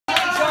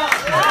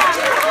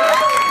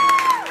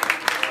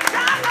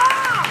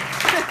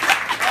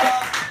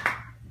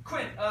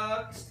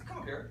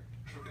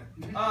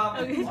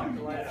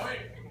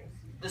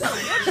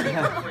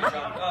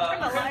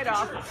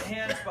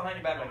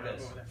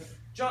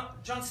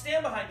John,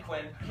 stand behind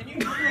Quinn. Can you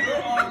put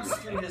your arms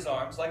through his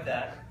arms like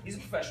that? He's a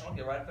professional.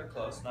 Get right up there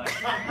close. Nice.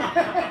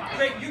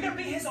 Great. You're gonna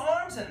be his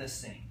arms in this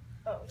scene.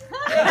 Oh.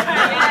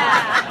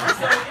 Yeah.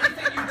 So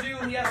anything you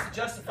do, he has to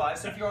justify.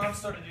 So if your arms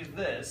start to do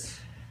this.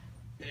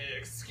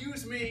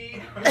 Excuse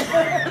me.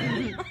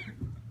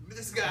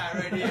 This guy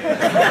right here.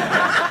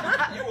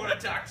 You want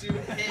to talk to?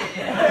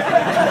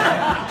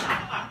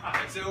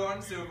 And so on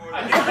and so forth.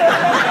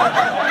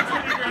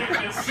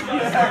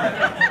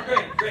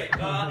 Great.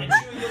 And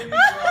Chewie, you'll use your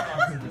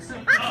arms in this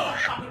scene. Oh.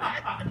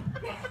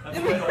 That's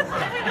great.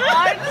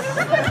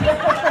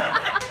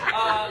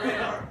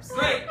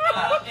 Great.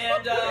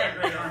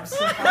 Great arms.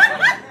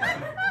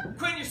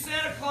 Quinn, you're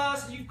Santa Claus,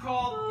 and you've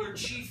called your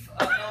chief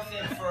elf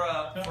in for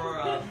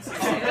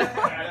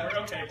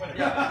okay, whatever.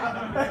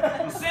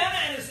 Yeah. Santa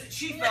and his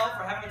chief elf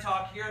are having a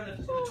talk here in the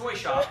toy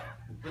shop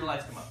when the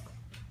lights come up.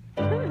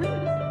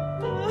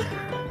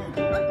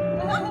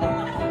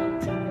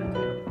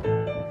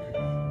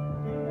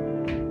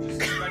 Just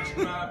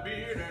scratching my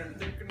beard and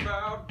thinking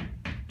about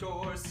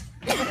toys.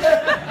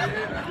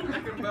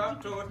 Thinking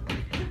about toys.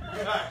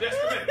 Yes,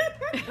 come in.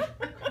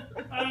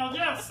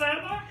 Yes,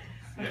 Santa?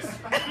 Yes.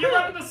 You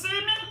wanted to see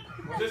me?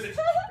 What is it?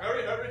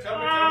 Hurry, tell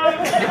me.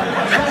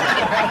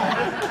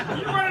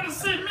 You wanted to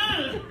see me?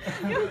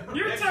 You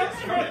Yes, tell yes,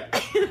 me. come in.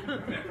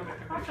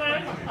 Okay.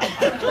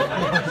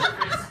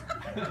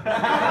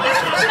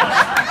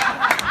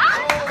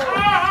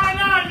 Oh,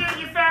 no,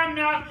 you found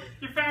out.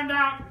 You found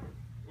out.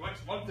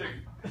 What's one thing?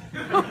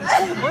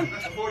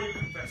 Before you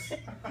confess.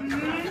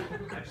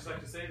 I'd just like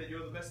to say that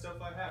you're the best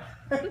elf I have.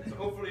 So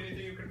hopefully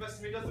anything you confess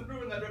to me doesn't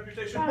ruin that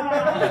reputation.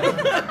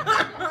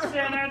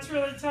 Yeah, no, it's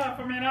really tough.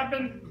 I mean, I've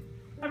been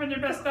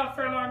your best elf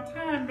for a long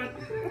time, but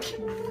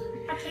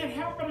I can't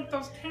help but eat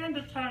those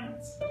candy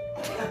canes.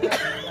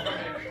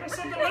 They're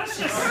so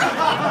delicious.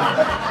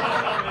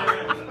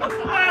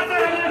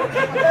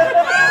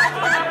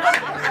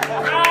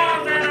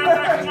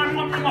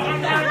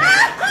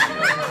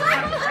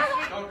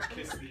 Don't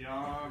kiss the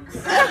arms.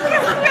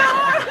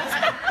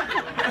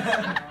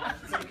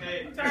 It's okay.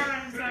 It's all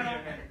right, Santa.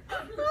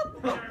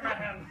 Give me my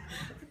hand.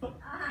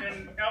 In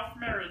elf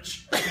marriage.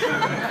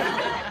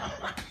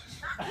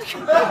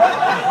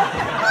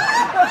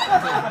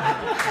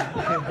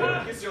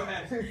 Kiss your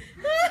hand.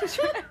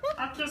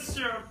 I'll kiss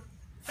your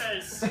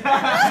face. No.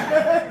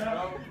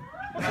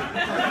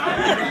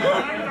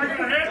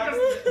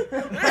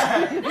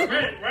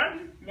 Wait, what?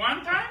 One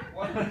time?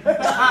 What?